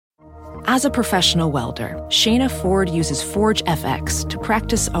As a professional welder, Shayna Ford uses Forge FX to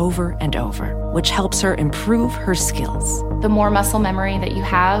practice over and over, which helps her improve her skills. The more muscle memory that you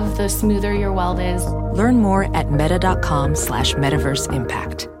have, the smoother your weld is. Learn more at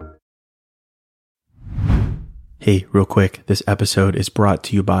meta.com/metaverseimpact. Hey, real quick, this episode is brought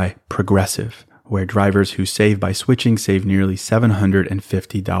to you by Progressive, where drivers who save by switching save nearly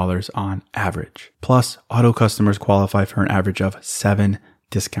 $750 on average. Plus, auto customers qualify for an average of 7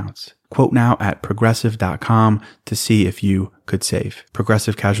 discounts. Quote now at progressive.com to see if you could save.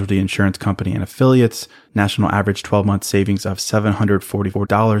 Progressive Casualty Insurance Company and Affiliates. National average 12-month savings of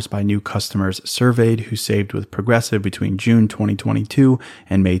 $744 by new customers surveyed who saved with Progressive between June 2022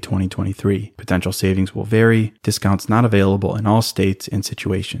 and May 2023. Potential savings will vary. Discounts not available in all states and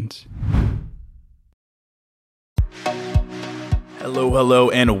situations. Hello,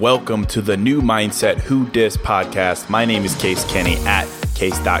 and welcome to the New Mindset Who Dis podcast. My name is Case Kenny at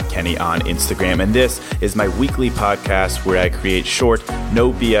case.kenny on Instagram, and this is my weekly podcast where I create short,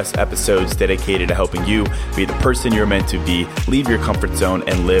 no BS episodes dedicated to helping you be the person you're meant to be, leave your comfort zone,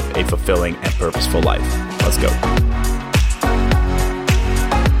 and live a fulfilling and purposeful life. Let's go.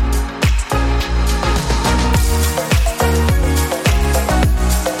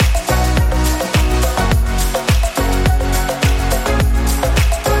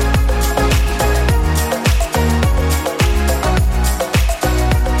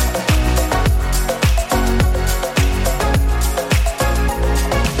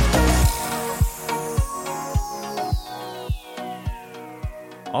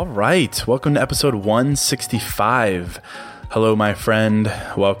 All right, welcome to episode 165. Hello, my friend.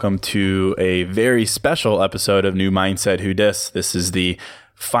 Welcome to a very special episode of New Mindset Who Dis. This is the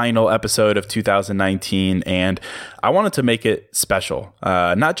final episode of 2019, and I wanted to make it special,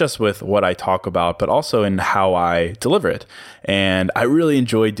 not just with what I talk about, but also in how I deliver it. And I really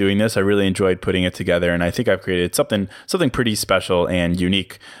enjoyed doing this. I really enjoyed putting it together, and I think I've created something pretty special and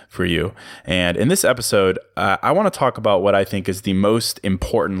unique for you. And in this episode, I want to talk about what I think is the most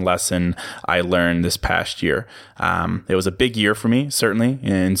important lesson I learned this past year. It was a big year for me, certainly,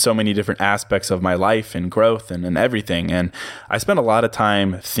 in so many different aspects of my life and growth and everything. And I spent a lot of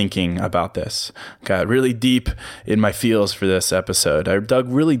time thinking about this. Got really deep in my feels for this episode. I dug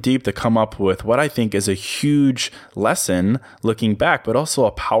really deep to come up with what I think is a huge lesson looking back, but also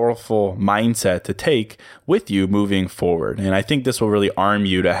a powerful mindset to take with you moving forward. And I think this will really arm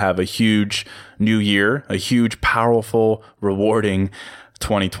you to have a huge new year, a huge, powerful, rewarding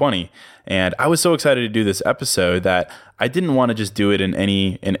 2020. And I was so excited to do this episode that I didn't want to just do it in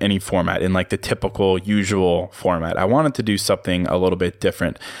any format, in like the typical usual format. I wanted to do something a little bit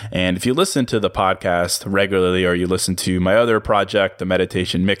different. And if you listen to the podcast regularly, or you listen to my other project, the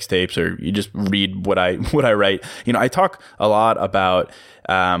meditation mixtapes, or you just read what I write, I talk a lot about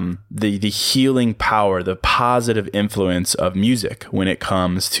the healing power, the positive influence of music when it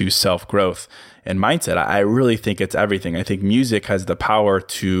comes to self-growth and mindset. I really think it's everything. I think music has the power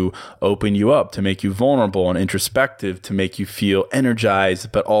to open you up, to make you vulnerable and introspective, to make you feel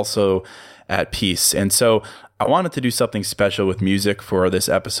energized, but also at peace. And so I wanted to do something special with music for this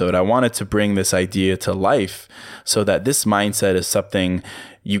episode. I wanted to bring this idea to life so that this mindset is something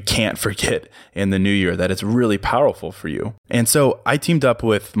you can't forget in the new year, that it's really powerful for you. And so I teamed up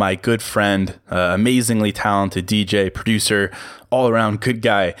with my good friend, amazingly talented DJ, producer, all-around good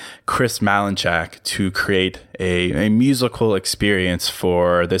guy, Chris Malinchak, to create a musical experience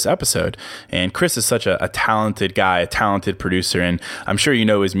for this episode. And Chris is such a talented guy, a talented producer, and I'm sure you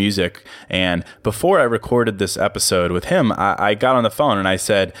know his music. And before I recorded this episode with him, I got on the phone and I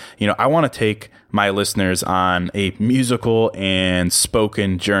said, I want to take my listeners on a musical and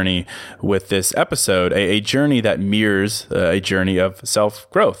spoken journey with this episode, a journey that mirrors a journey of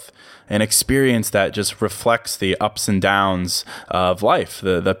self-growth, an experience that just reflects the ups and downs of life,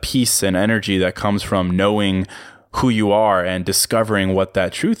 the peace and energy that comes from knowing who you are and discovering what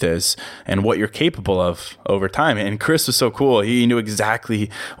that truth is and what you're capable of over time. And Chris was so cool. He knew exactly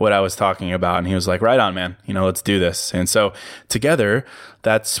what I was talking about. And he was like, right on, man, let's do this. And so together,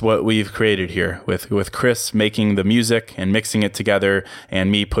 that's what we've created here with Chris making the music and mixing it together,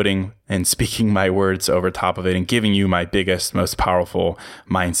 and me putting and speaking my words over top of it and giving you my biggest, most powerful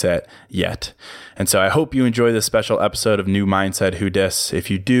mindset yet. And so I hope you enjoy this special episode of New Mindset Who Dis.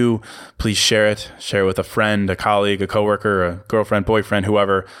 If you do, please share it with a friend, a colleague, a coworker, a girlfriend, boyfriend,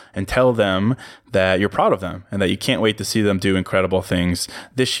 whoever, and tell them that you're proud of them and that you can't wait to see them do incredible things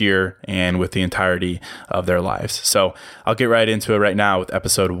this year and with the entirety of their lives. So I'll get right into it right now with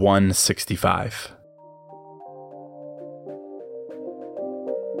episode 165.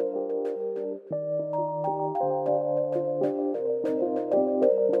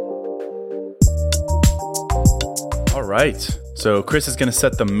 right. So Chris is going to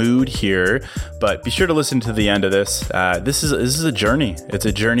set the mood here, but be sure to listen to the end of this. This is a journey. It's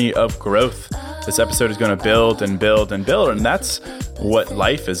a journey of growth. This episode is going to build and build and build, and that's what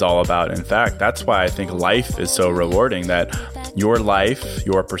life is all about. In fact, that's why I think life is so rewarding, that your life,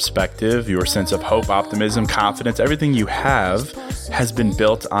 your perspective, your sense of hope, optimism, confidence, everything you have has been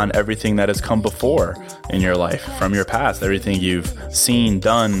built on everything that has come before in your life, from your past, everything you've seen,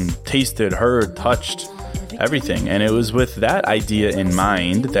 done, tasted, heard, touched, everything. And it was with that idea in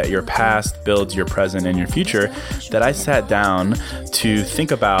mind, that your past builds your present and your future, that I sat down to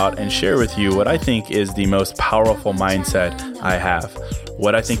think about and share with you what I think is the most powerful mindset I have.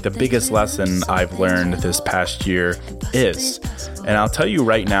 What I think the biggest lesson I've learned this past year is. And I'll tell you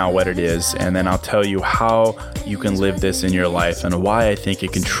right now what it is, and then I'll tell you how you can live this in your life and why I think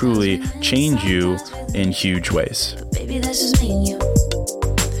it can truly change you in huge ways. Baby, that's just me and you.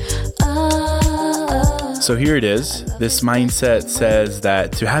 So here it is. This mindset says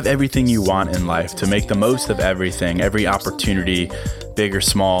that to have everything you want in life, to make the most of everything, every opportunity, big or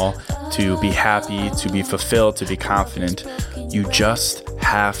small, to be happy, to be fulfilled, to be confident, you just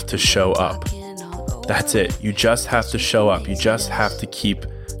have to show up. That's it. You just have to show up. You just have to keep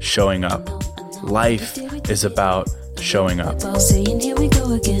showing up. Life is about showing up. Saying here we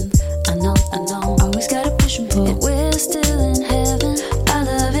go again. I know, always gotta push and pull. We're still in heaven. Our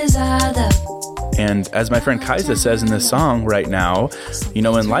love is our love. And as my friend Kaisa says in this song right now, you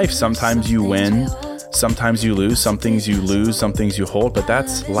know, in life, sometimes you win, sometimes you lose, some things you lose, some things you hold, but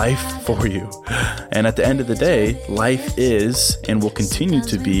that's life for you. And at the end of the day, life is and will continue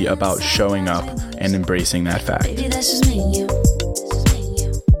to be about showing up and embracing that fact. Baby, that's just me and you.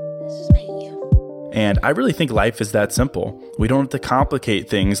 And I really think life is that simple. We don't have to complicate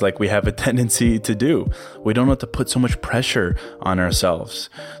things like we have a tendency to do. We don't have to put so much pressure on ourselves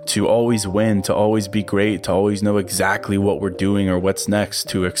to always win, to always be great, to always know exactly what we're doing or what's next,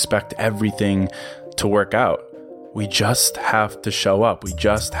 to expect everything to work out. We just have to show up. We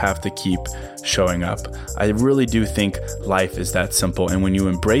just have to keep showing up. I really do think life is that simple. And when you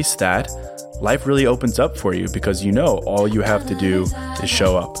embrace that, life really opens up for you, because you know all you have to do is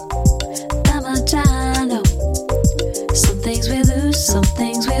show up. Some things we lose, some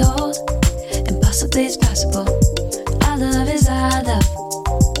things we hold. Impossibly it's possible. Our love is our love.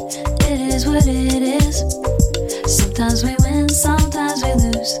 It is what it is. Sometimes we win, sometimes we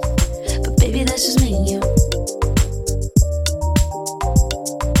lose. But baby, that's just me and you.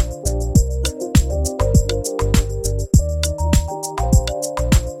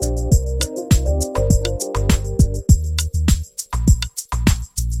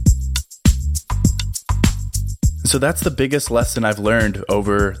 So that's the biggest lesson I've learned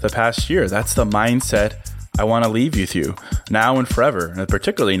over the past year. That's the mindset I want to leave you through now and forever, and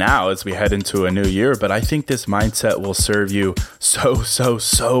particularly now as we head into a new year. But I think this mindset will serve you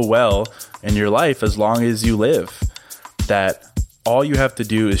so well in your life as long as you live. That all you have to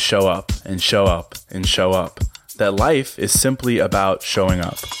do is show up and show up and show up. That life is simply about showing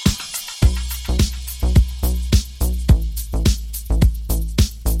up.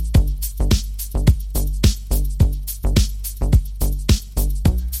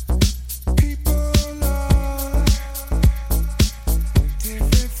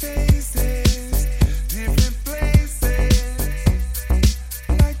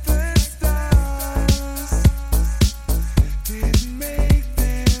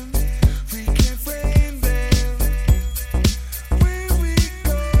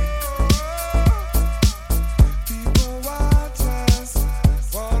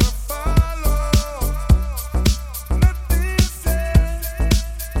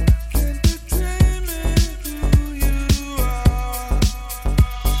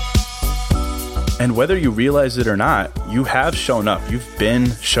 And whether you realize it or not, you have shown up. You've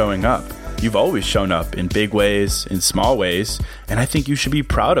been showing up. You've always shown up in big ways, in small ways, and I think you should be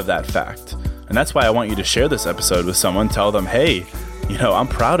proud of that fact. And that's why I want you to share this episode with someone. Tell them, hey, I'm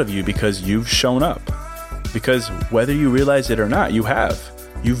proud of you because you've shown up. Because whether you realize it or not, you have.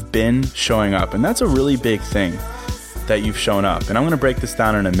 You've been showing up. And that's a really big thing, that you've shown up. And I'm going to break this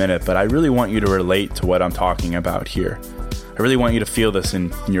down in a minute, but I really want you to relate to what I'm talking about here. I really want you to feel this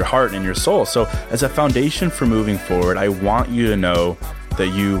in your heart and your soul. So as a foundation for moving forward, I want you to know that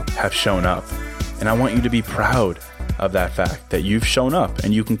you have shown up. And I want you to be proud of that fact, that you've shown up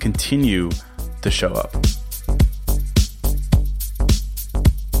and you can continue to show up.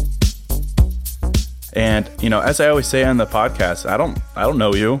 And, as I always say on the podcast, I don't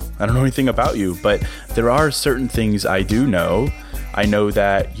know you. I don't know anything about you, but there are certain things I do know. I know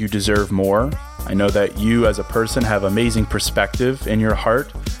that you deserve more. I know that you as a person have amazing perspective in your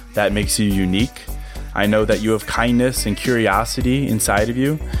heart that makes you unique. I know that you have kindness and curiosity inside of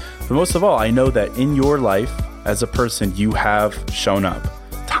you. But most of all, I know that in your life as a person, you have shown up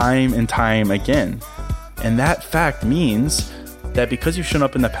time and time again. And that fact means that because you've shown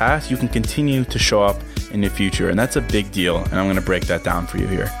up in the past, you can continue to show up in the future. And that's a big deal. And I'm going to break that down for you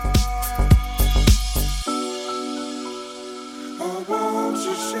here.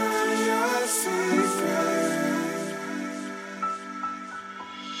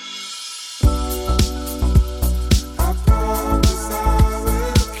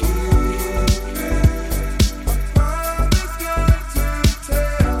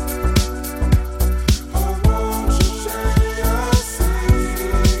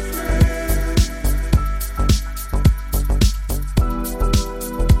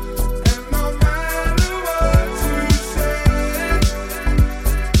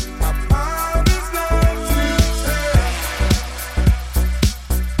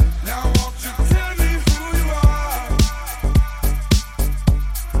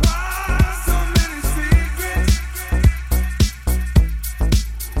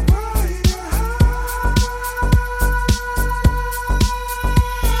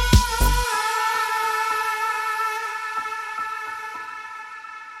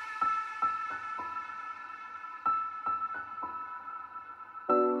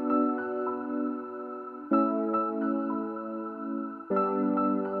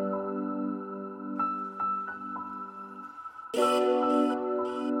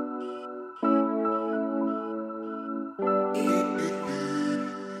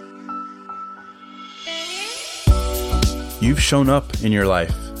 You've shown up in your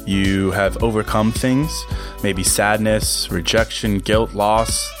life. You have overcome things, maybe sadness, rejection, guilt,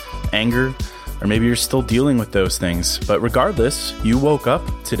 loss, anger, or maybe you're still dealing with those things. But regardless, you woke up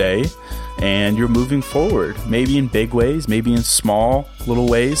today and you're moving forward, maybe in big ways, maybe in small little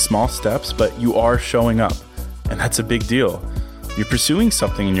ways, small steps, but you are showing up. And that's a big deal. You're pursuing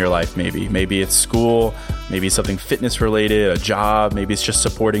something in your life, maybe. Maybe it's school, maybe it's something fitness related, a job, maybe it's just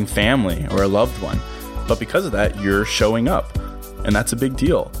supporting family or a loved one. But because of that, you're showing up, and that's a big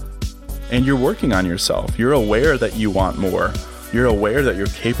deal. And you're working on yourself. You're aware that you want more. You're aware that you're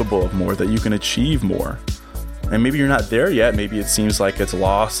capable of more, that you can achieve more. And maybe you're not there yet. Maybe it seems like it's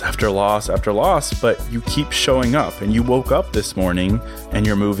loss after loss after loss, but you keep showing up, and you woke up this morning and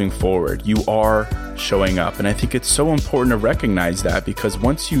you're moving forward. You are showing up. And I think it's so important to recognize that, because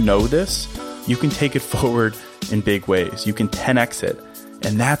once you know this, you can take it forward in big ways. You can 10x it.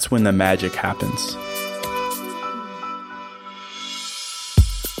 And that's when the magic happens.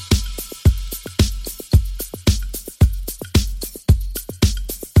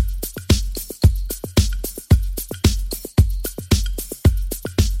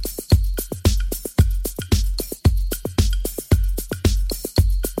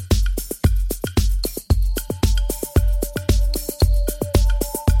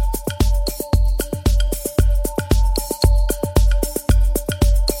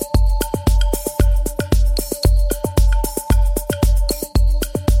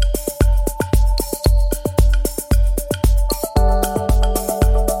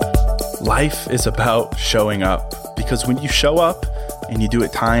 Life is about showing up, because when you show up and you do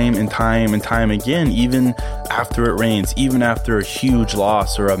it time and time and time again, even after it rains, even after a huge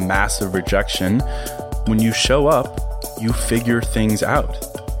loss or a massive rejection, when you show up, you figure things out.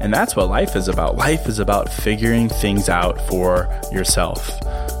 And that's what life is about. Life is about figuring things out for yourself.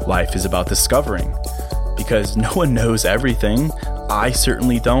 Life is about discovering, because no one knows everything. I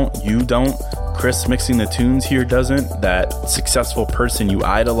certainly don't. You don't. Chris mixing the tunes here doesn't. That successful person you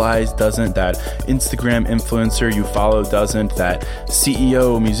idolize doesn't. That Instagram influencer you follow doesn't. That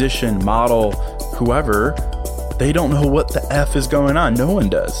CEO, musician, model, whoever, they don't know what the F is going on. No one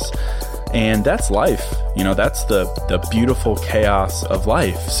does. And that's life. You know, that's the beautiful chaos of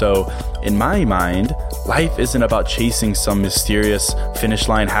life. So in my mind, life isn't about chasing some mysterious finish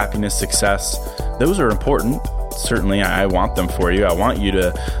line, happiness, success. Those are important. Certainly, I want them for you. I want you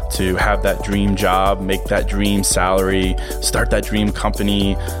to have that dream job, make that dream salary, start that dream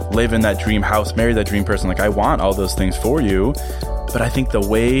company, live in that dream house, marry that dream person. Like, I want all those things for you. But I think the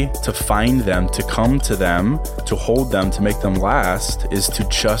way to find them, to come to them, to hold them, to make them last is to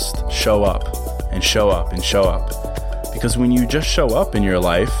just show up and show up and show up. Because when you just show up in your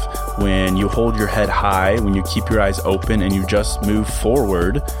life, when you hold your head high, when you keep your eyes open and you just move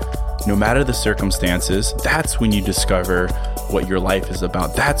forward, no matter the circumstances, that's when you discover what your life is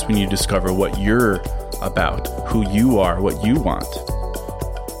about. That's when you discover what you're about, who you are, what you want,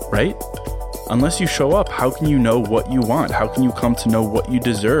 right? Unless you show up, how can you know what you want? How can you come to know what you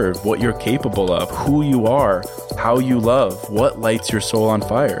deserve, what you're capable of, who you are, how you love, what lights your soul on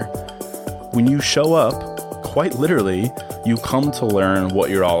fire? when you show up, quite literally, you come to learn what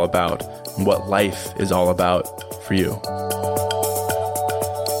you're all about and what life is all about for you.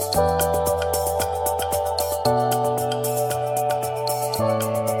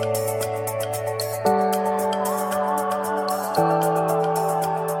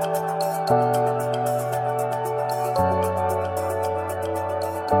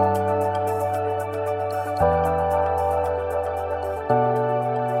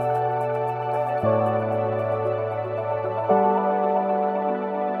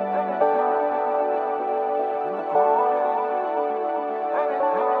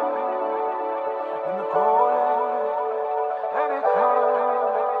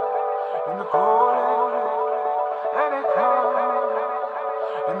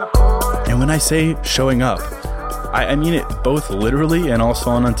 And when I say showing up, I mean it both literally and also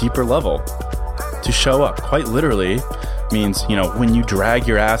on a deeper level. To show up, quite literally, means, when you drag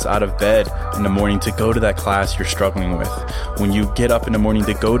your ass out of bed in the morning to go to that class you're struggling with, when you get up in the morning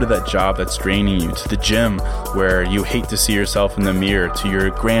to go to that job that's draining you, to the gym where you hate to see yourself in the mirror, to your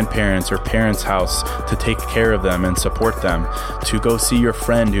grandparents or parents' house to take care of them and support them, to go see your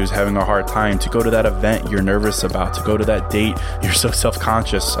friend who's having a hard time, to go to that event you're nervous about, to go to that date you're so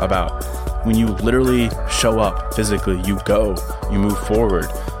self-conscious about. When you literally show up physically, you go, you move forward.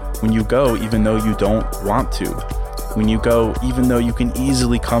 When you go, even though you don't want to. When you go, even though you can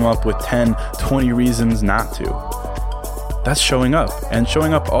easily come up with 10, 20 reasons not to. That's showing up. And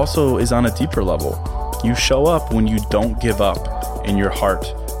showing up also is on a deeper level. You show up when you don't give up in your heart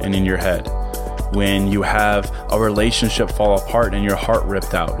and in your head. When you have a relationship fall apart and your heart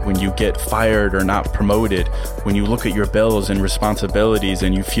ripped out. When you get fired or not promoted. When you look at your bills and responsibilities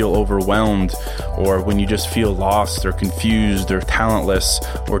and you feel overwhelmed. Or when you just feel lost or confused or talentless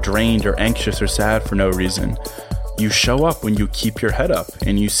or drained or anxious or sad for no reason. You show up when you keep your head up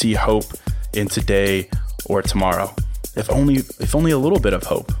and you see hope in today or tomorrow. If only a little bit of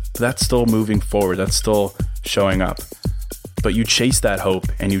hope. That's still moving forward. That's still showing up. But you chase that hope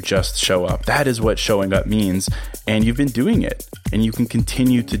and you just show up. That is what showing up means. And you've been doing it. And you can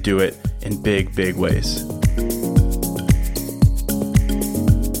continue to do it in big, big ways.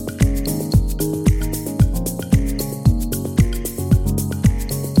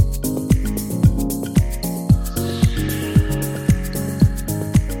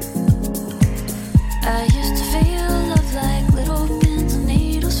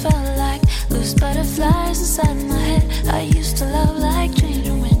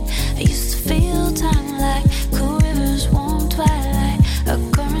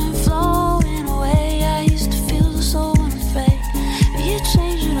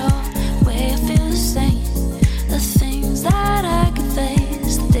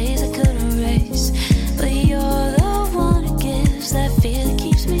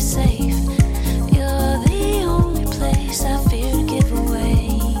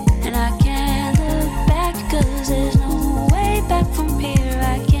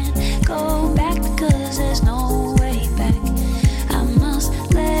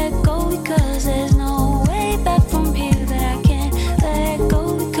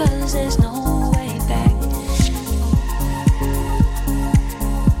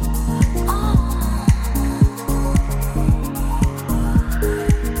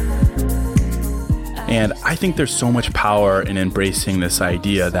 And I think there's so much power in embracing this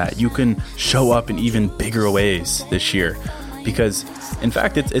idea that you can show up in even bigger ways this year. Because, in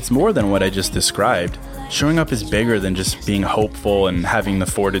fact, it's more than what I just described. Showing up is bigger than just being hopeful and having the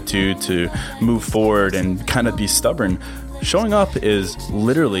fortitude to move forward and kind of be stubborn. Showing up is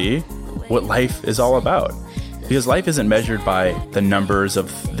literally what life is all about. Because life isn't measured by the numbers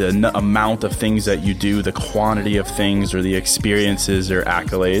of the amount of things that you do, the quantity of things or the experiences or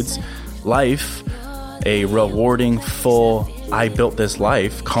accolades. Life, a rewarding, full, I built this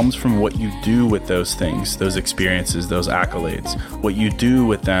life, comes from what you do with those things, those experiences, those accolades, what you do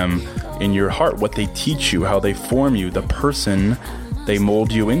with them in your heart, what they teach you, how they form you, the person they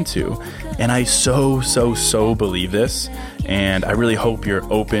mold you into. And I so believe this. And I really hope you're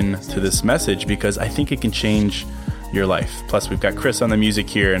open to this message because I think it can change your life. Plus, we've got Chris on the music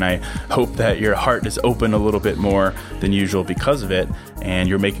here, and I hope that your heart is open a little bit more than usual because of it, and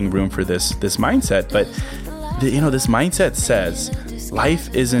you're making room for this mindset. But this mindset says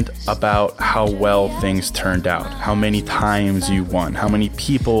life isn't about how well things turned out, how many times you won, how many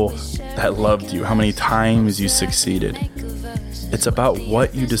people that loved you, how many times you succeeded. It's about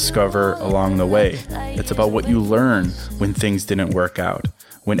what you discover along the way. It's about what you learn when things didn't work out,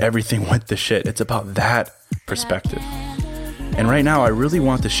 when everything went to shit. It's about that perspective. And right now, I really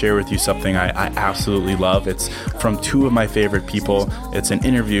want to share with you something I absolutely love. It's from two of my favorite people. It's an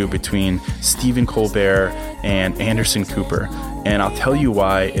interview between Stephen Colbert and Anderson Cooper. And I'll tell you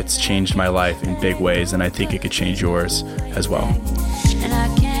why it's changed my life in big ways, and I think it could change yours as well. And I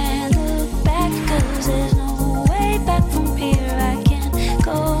can't look back because there's no way back from here. I can't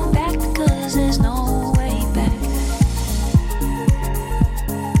go back because there's no way back.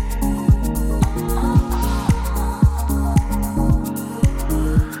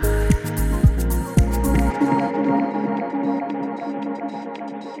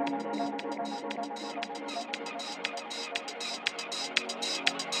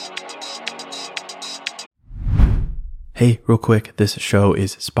 Hey, real quick, this show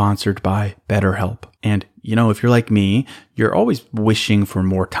is sponsored by BetterHelp. And, if you're like me, you're always wishing for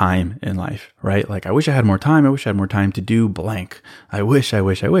more time in life, right? Like, I wish I had more time. I wish I had more time to do blank. I wish.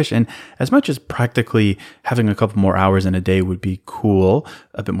 And as much as practically having a couple more hours in a day would be cool,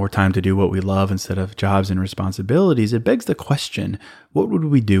 a bit more time to do what we love instead of jobs and responsibilities, it begs the question, what would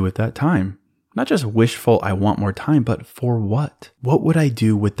we do with that time? Not just wishful, I want more time, but for what? What would I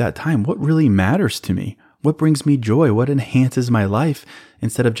do with that time? What really matters to me? What brings me joy? What enhances my life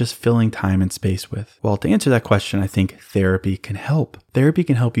instead of just filling time and space with? Well, to answer that question, I think therapy can help. Therapy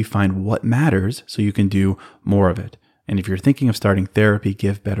can help you find what matters so you can do more of it. And if you're thinking of starting therapy,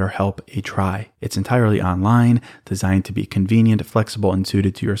 give BetterHelp a try. It's entirely online, designed to be convenient, flexible, and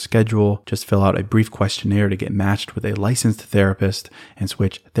suited to your schedule. Just fill out a brief questionnaire to get matched with a licensed therapist and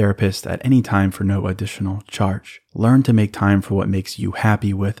switch therapists at any time for no additional charge. Learn to make time for what makes you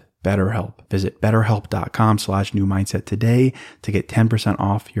happy with BetterHelp. Visit betterhelp.com/newmindset today to get 10%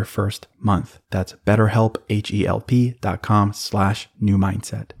 off your first month. That's BetterHelp,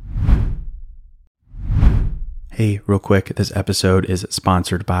 HELP.com/newmindset. Hey, real quick, this episode is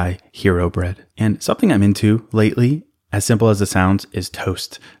sponsored by Hero Bread. And something I'm into lately, as simple as it sounds, is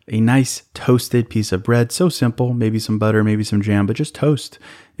toast. A nice toasted piece of bread, so simple, maybe some butter, maybe some jam, but just toast.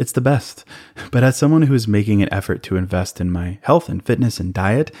 It's the best. But as someone who is making an effort to invest in my health and fitness and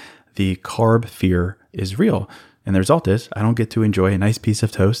diet, the carb fear is real. And the result is I don't get to enjoy a nice piece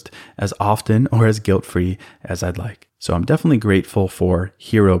of toast as often or as guilt-free as I'd like. So I'm definitely grateful for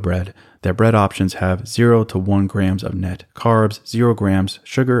Hero Bread. Their bread options have 0 to 1 grams of net carbs, 0 grams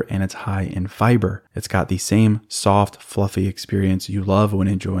sugar, and it's high in fiber. It's got the same soft, fluffy experience you love when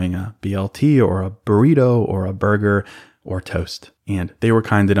enjoying a BLT or a burrito or a burger or toast. And they were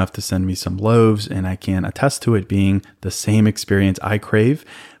kind enough to send me some loaves, and I can attest to it being the same experience I crave,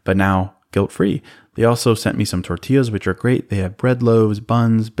 but now guilt-free. They also sent me some tortillas, which are great. They have bread loaves,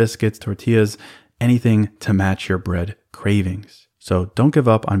 buns, biscuits, tortillas, anything to match your bread cravings. So don't give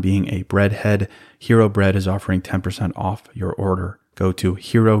up on being a breadhead. Hero Bread is offering 10% off your order. Go to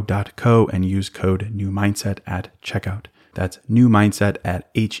hero.co and use code NEWMINDSET at checkout. That's NEWMINDSET at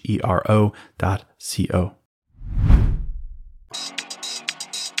HERO.co.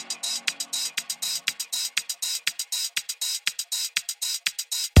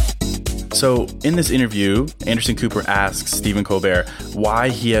 So in this interview, Anderson Cooper asks Stephen Colbert why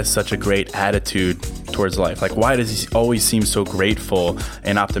he has such a great attitude towards life. Like, why does he always seem so grateful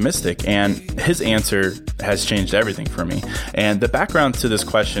and optimistic? And his answer has changed everything for me. And the background to this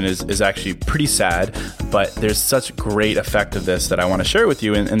question is actually pretty sad, but there's such great effect of this that I want to share with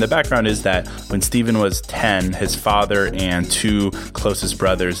you. And the background is that when Stephen was 10, his father and 2 closest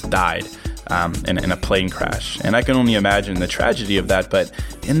brothers died in a plane crash. And I can only imagine the tragedy of that. But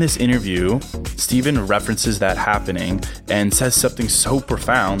in this interview, Stephen references that happening and says something so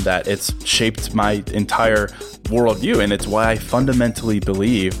profound that it's shaped my entire worldview. And it's why I fundamentally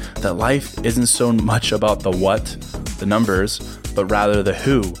believe that life isn't so much about the what, the numbers, but rather the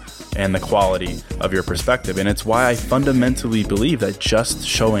who and the quality of your perspective. And it's why I fundamentally believe that just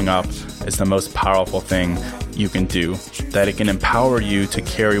showing up is the most powerful thing you can do, that it can empower you to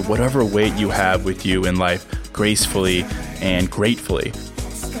carry whatever weight you have with you in life gracefully and gratefully.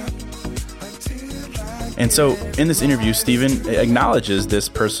 And so in this interview, Stephen acknowledges this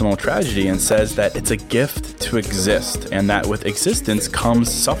personal tragedy and says that it's a gift to exist and that with existence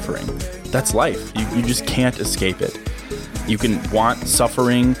comes suffering. That's life. You just can't escape it. You can want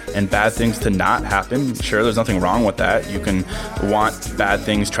suffering and bad things to not happen. Sure, there's nothing wrong with that. You can want bad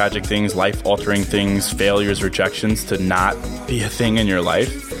things, tragic things, life-altering things, failures, rejections to not be a thing in your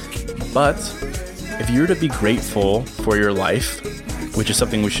life. But if you're to be grateful for your life, which is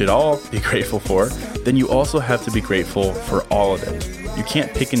something we should all be grateful for, then you also have to be grateful for all of it. You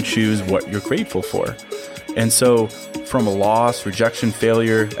can't pick and choose what you're grateful for. And so from a loss, rejection,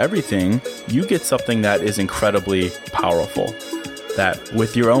 failure, everything, you get something that is incredibly powerful. that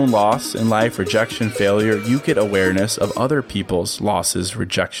with your own loss in life, rejection, failure, you get awareness of other people's losses,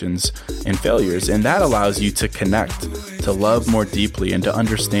 rejections, and failures. And that allows you to connect, to love more deeply, and to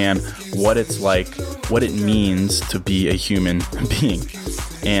understand what it's like, what it means to be a human being.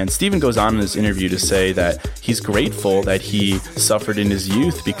 And Stephen goes on in this interview to say that he's grateful that he suffered in his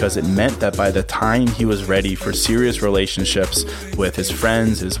youth because it meant that by the time he was ready for serious relationships with his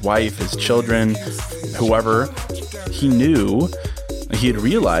friends, his wife, his children, whoever, he had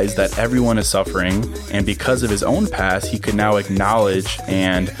realized that everyone is suffering, and because of his own past, he could now acknowledge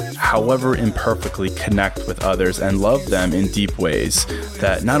and, however imperfectly, connect with others and love them in deep ways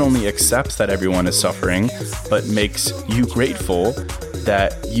that not only accepts that everyone is suffering, but makes you grateful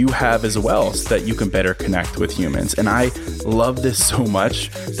that you have as well, so that you can better connect with humans. And I love this so much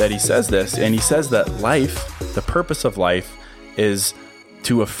that he says this, and he says that life, the purpose of life, is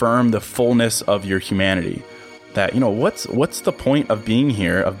to affirm the fullness of your humanity. That, what's the point of being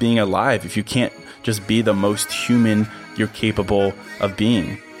here, of being alive, if you can't just be the most human you're capable of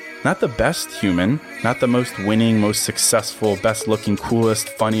being? Not the best human, not the most winning, most successful, best looking, coolest,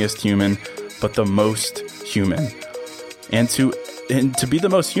 funniest human, but the most human. And to be the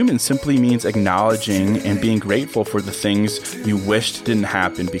most human simply means acknowledging and being grateful for the things you wished didn't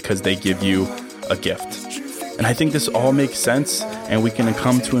happen because they give you a gift. And I think this all makes sense, and we can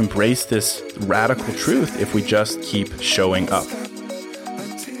come to embrace this radical truth if we just keep showing up.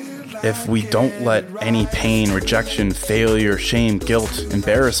 If we don't let any pain, rejection, failure, shame, guilt,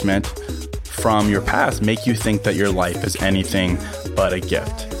 embarrassment from your past make you think that your life is anything but a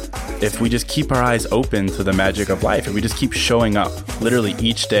gift. If we just keep our eyes open to the magic of life, if we just keep showing up literally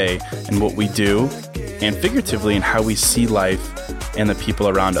each day in what we do, and figuratively in how we see life and the people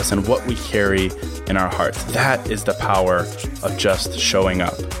around us and what we carry in our hearts. That is the power of just showing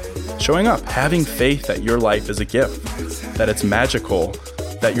up. Showing up, having faith that your life is a gift, that it's magical,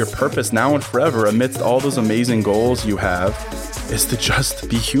 that your purpose now and forever, amidst all those amazing goals you have, is to just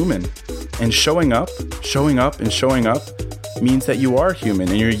be human. And showing up means that you are human,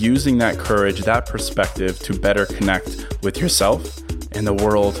 and you're using that courage, that perspective to better connect with yourself and the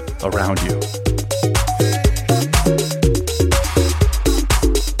world around you.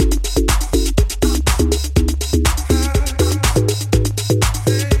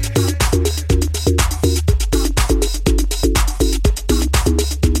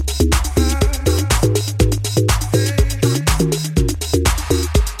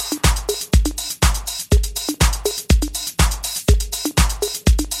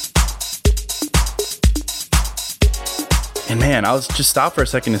 And man, I'll just stop for a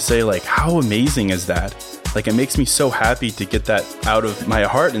second to say, how amazing is that? It makes me so happy to get that out of my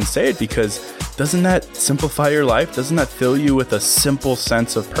heart and say it, because doesn't that simplify your life? Doesn't that fill you with a simple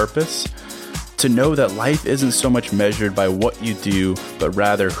sense of purpose? To know that life isn't so much measured by what you do, but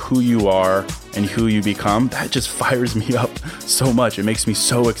rather who you are and who you become, that just fires me up so much. It makes me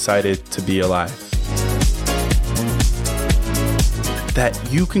so excited to be alive. That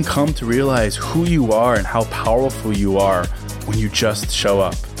you can come to realize who you are and how powerful you are when you just show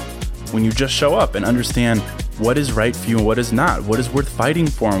up. When you just show up and understand what is right for you and what is not, what is worth fighting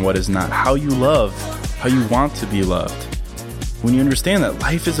for and what is not, how you love, how you want to be loved. When you understand that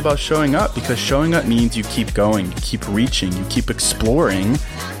life is about showing up, because showing up means you keep going, you keep reaching, you keep exploring,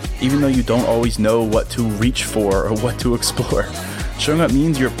 even though you don't always know what to reach for or what to explore. Showing up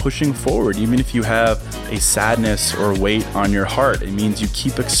means you're pushing forward, even if you have a sadness or weight on your heart. It means you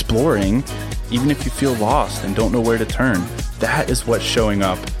keep exploring, even if you feel lost and don't know where to turn. That is what showing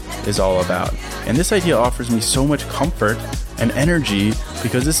up is all about. And this idea offers me so much comfort and energy,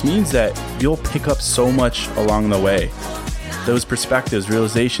 because this means that you'll pick up so much along the way. Those perspectives,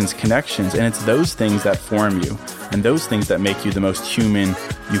 realizations, connections, and it's those things that form you, and those things that make you the most human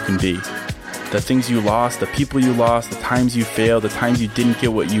you can be. The things you lost, the people you lost, the times you failed, the times you didn't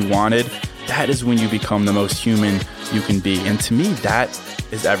get what you wanted, that is when you become the most human you can be. And to me, that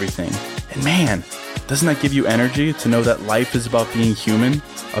is everything. And man, doesn't that give you energy to know that life is about being human,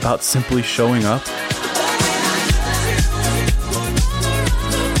 about simply showing up?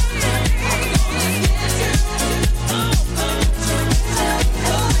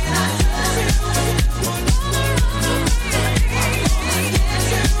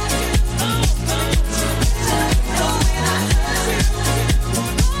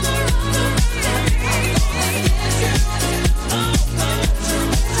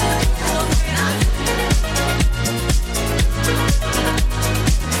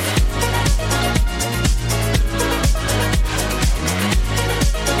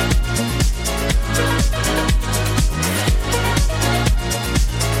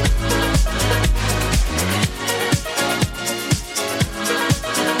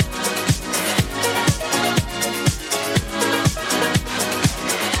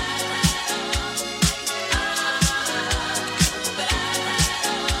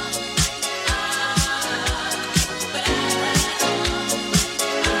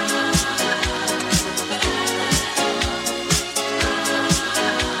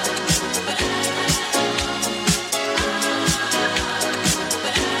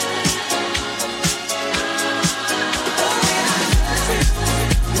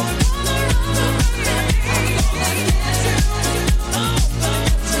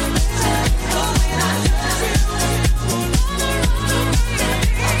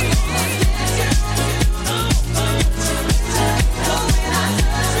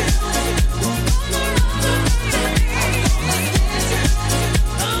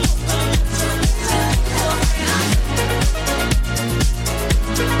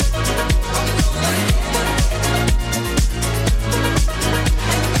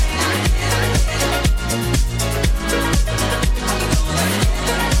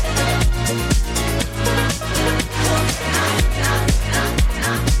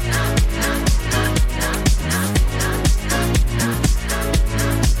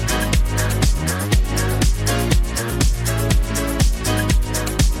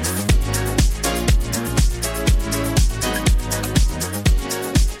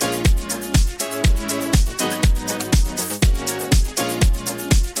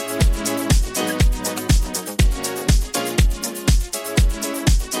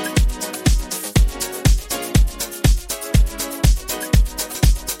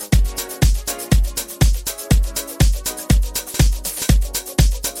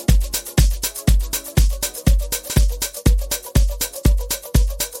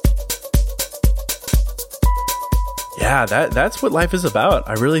 yeah, that's what life is about.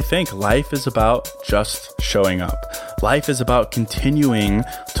 I really think life is about just showing up. Life is about continuing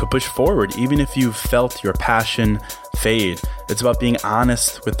to push forward, even if you've felt your passion fade. It's about being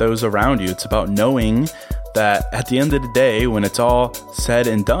honest with those around you. It's about knowing that at the end of the day, when it's all said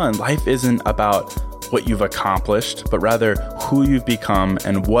and done, life isn't about what you've accomplished, but rather who you've become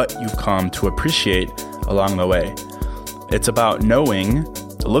and what you've come to appreciate along the way. It's about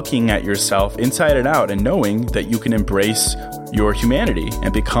looking at yourself inside and out and knowing that you can embrace your humanity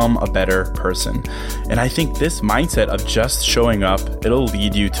and become a better person. And I think this mindset of just showing up, it'll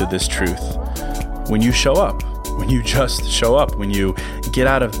lead you to this truth. When you show up, when you just show up, when you get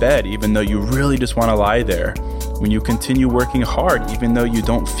out of bed, even though you really just want to lie there, when you continue working hard, even though you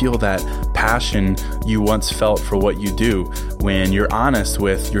don't feel that passion you once felt for what you do, when you're honest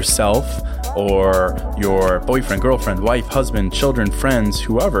with yourself or your boyfriend, girlfriend, wife, husband, children, friends,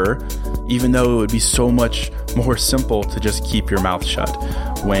 whoever, even though it would be so much more simple to just keep your mouth shut.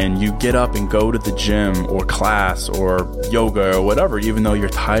 When you get up and go to the gym or class or yoga or whatever, even though you're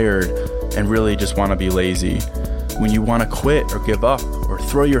tired and really just want to be lazy. When you want to quit or give up or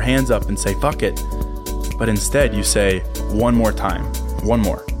throw your hands up and say, fuck it. But instead you say, one more time, one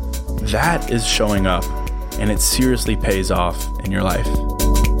more. That is showing up, and it seriously pays off in your life.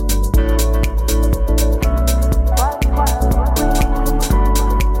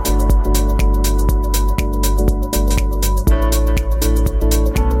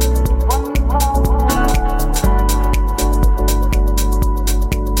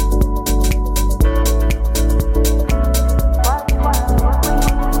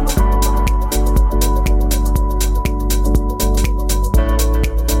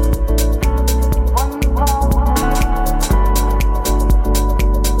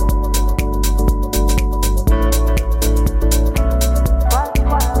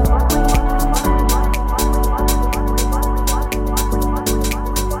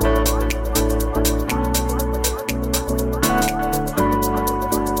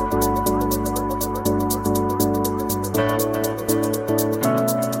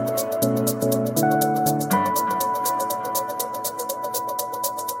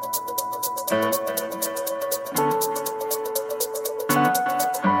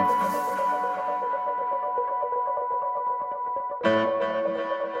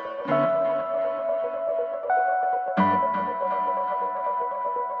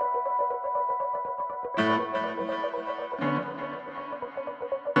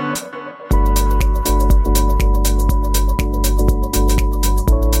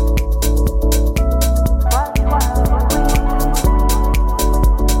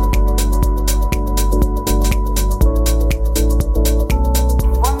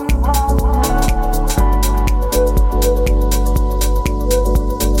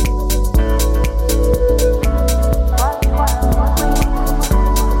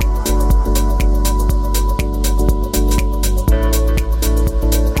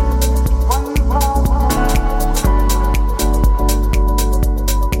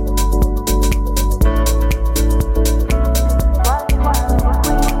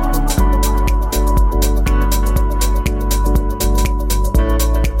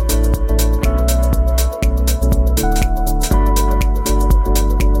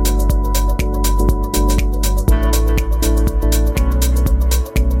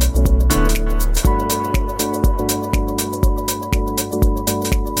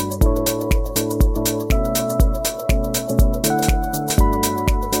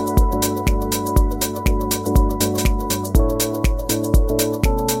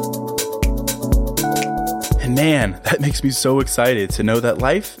 Man, that makes me so excited to know that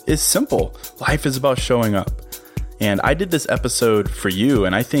life is simple. Life is about showing up. And I did this episode for you.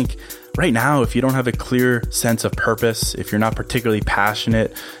 And I think right now, if you don't have a clear sense of purpose, if you're not particularly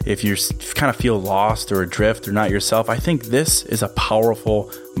passionate, if you kind of feel lost or adrift or not yourself, I think this is a powerful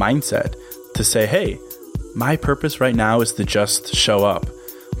mindset to say, hey, my purpose right now is to just show up.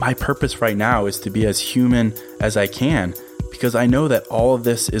 My purpose right now is to be as human as I can, because I know that all of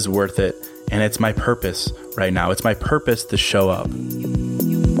this is worth it. And it's my purpose right now. It's my purpose to show up.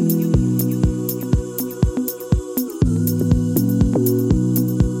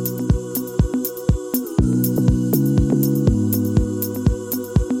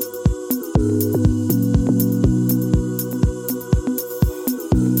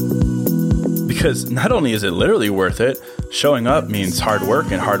 Because not only is it literally worth it, showing up means hard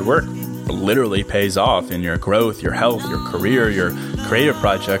work, and hard work literally pays off in your growth, your health, your career, your creative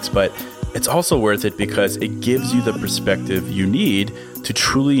projects, but it's also worth it because it gives you the perspective you need to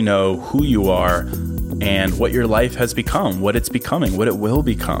truly know who you are and what your life has become, what it's becoming, what it will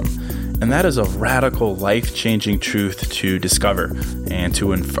become. And that is a radical, life-changing truth to discover and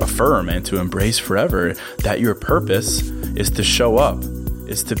to affirm and to embrace forever, that your purpose is to show up,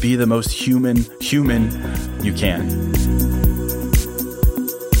 is to be the most human you can.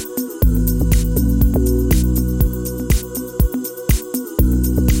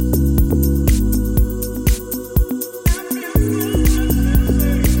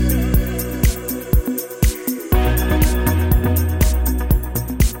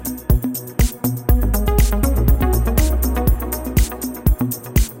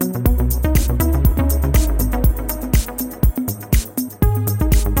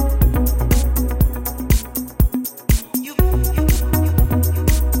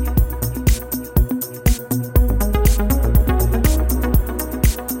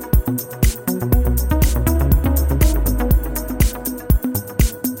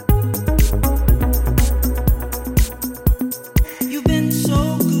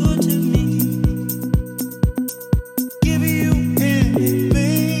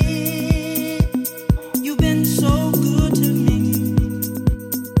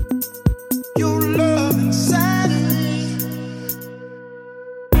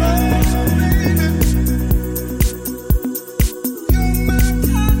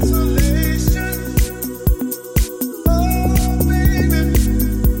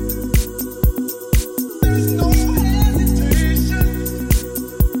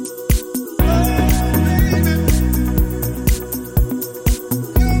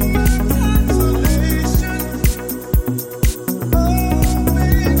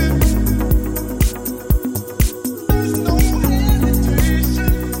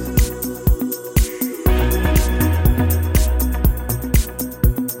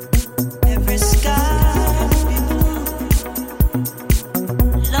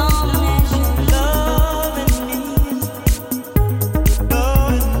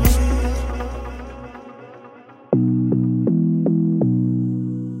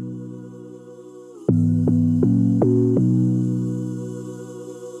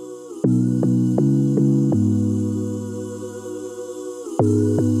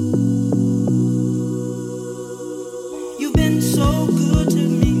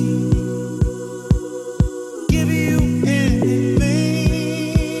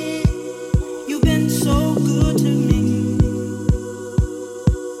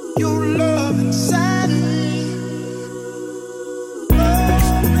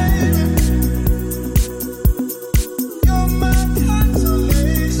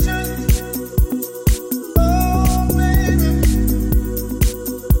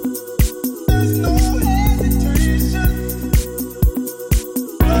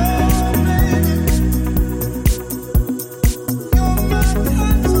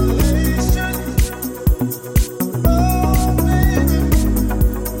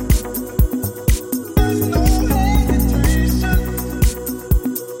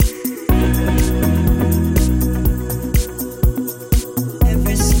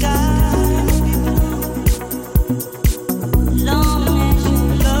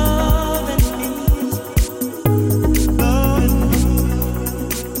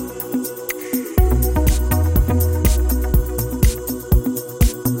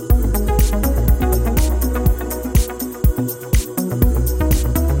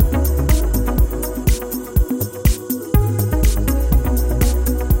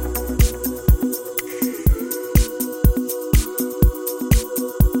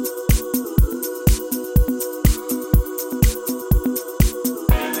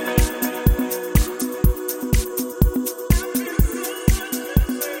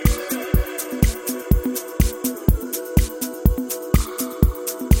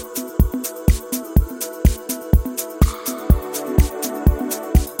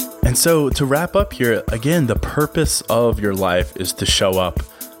 And so to wrap up here, again, the purpose of your life is to show up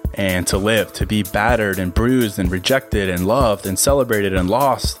and to live, to be battered and bruised and rejected and loved and celebrated and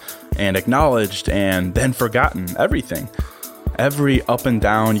lost and acknowledged and then forgotten. Everything, every up and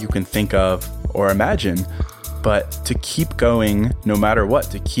down you can think of or imagine, but to keep going no matter what,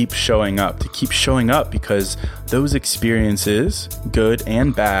 to keep showing up because those experiences, good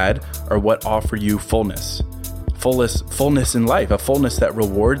and bad, are what offer you fullness in life, a fullness that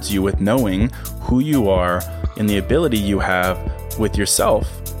rewards you with knowing who you are and the ability you have with yourself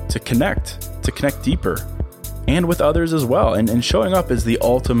to connect deeper and with others as well. And showing up is the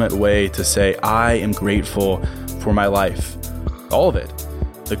ultimate way to say, I am grateful for my life. All of it.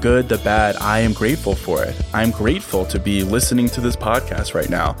 The good, the bad, I am grateful for it. I'm grateful to be listening to this podcast right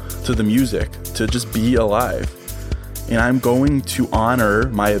now, to the music, to just be alive. And I'm going to honor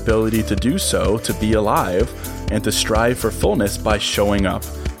my ability to do so, to be alive, and to strive for fullness by showing up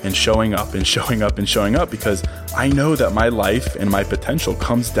and showing up and showing up and showing up, because I know that my life and my potential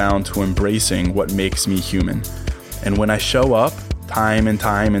comes down to embracing what makes me human. And when I show up time and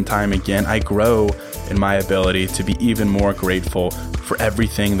time and time again, I grow in my ability to be even more grateful for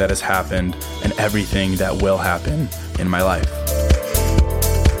everything that has happened and everything that will happen in my life.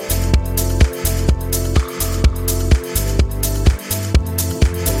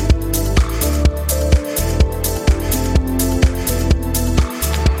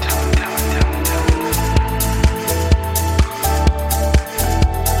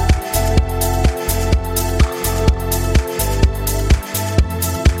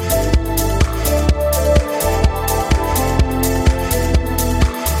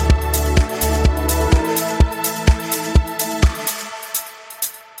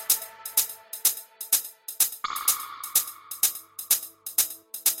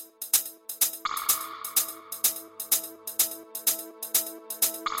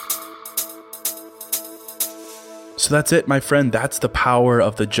 So that's it, my friend. That's the power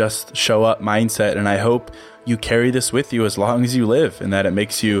of the just show up mindset. And I hope you carry this with you as long as you live, and that it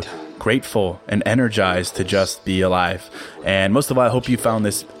makes you grateful and energized to just be alive. And most of all, I hope you found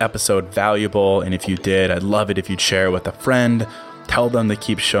this episode valuable. And if you did, I'd love it if you'd share it with a friend. Tell them to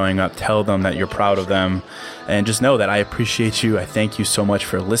keep showing up. Tell them that you're proud of them. And just know that I appreciate you. I thank you so much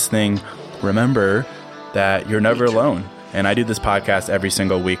for listening. Remember that you're never alone. And I do this podcast every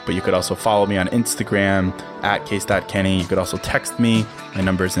single week, but you could also follow me on Instagram at case.kenny. You could also text me. My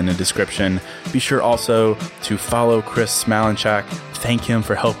number's in the description. Be sure also to follow Chris Smalenchak. Thank him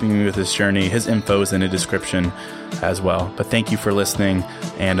for helping me with this journey. His info is in the description as well. But thank you for listening.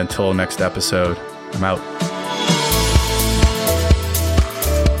 And until next episode, I'm out.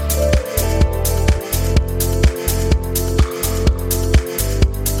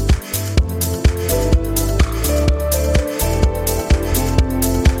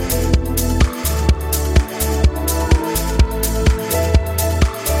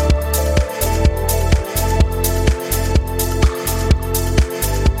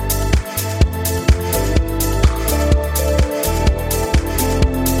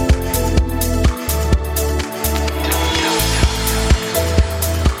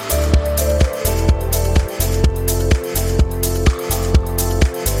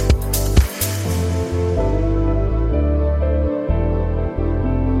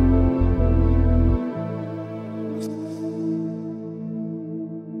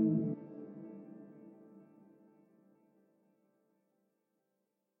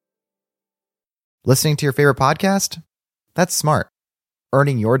 Listening to your favorite podcast? That's smart.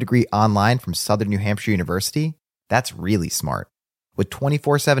 Earning your degree online from Southern New Hampshire University? That's really smart. With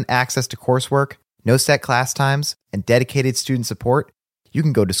 24/7 access to coursework, no set class times, and dedicated student support, you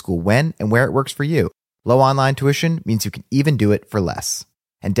can go to school when and where it works for you. Low online tuition means you can even do it for less.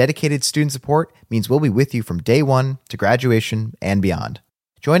 And dedicated student support means we'll be with you from day one to graduation and beyond.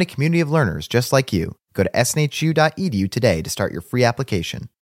 Join a community of learners just like you. Go to snhu.edu today to start your free application.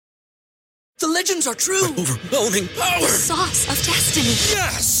 The legends are true. Overwhelming power! The sauce of destiny.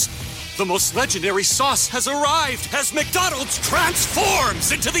 Yes! The most legendary sauce has arrived as McDonald's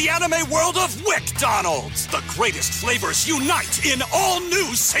transforms into the anime world of WickDonald's. The greatest flavors unite in all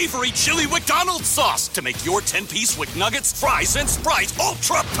new savory chili McDonald's sauce to make your 10-piece Wick Nuggets, fries, and Sprite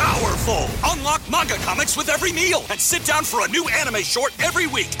ultra-powerful. Unlock manga comics with every meal and sit down for a new anime short every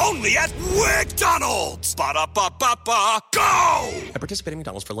week only at WickDonald's. Ba-da-ba-ba-ba, go! At participating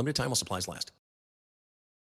McDonald's for a limited time while supplies last.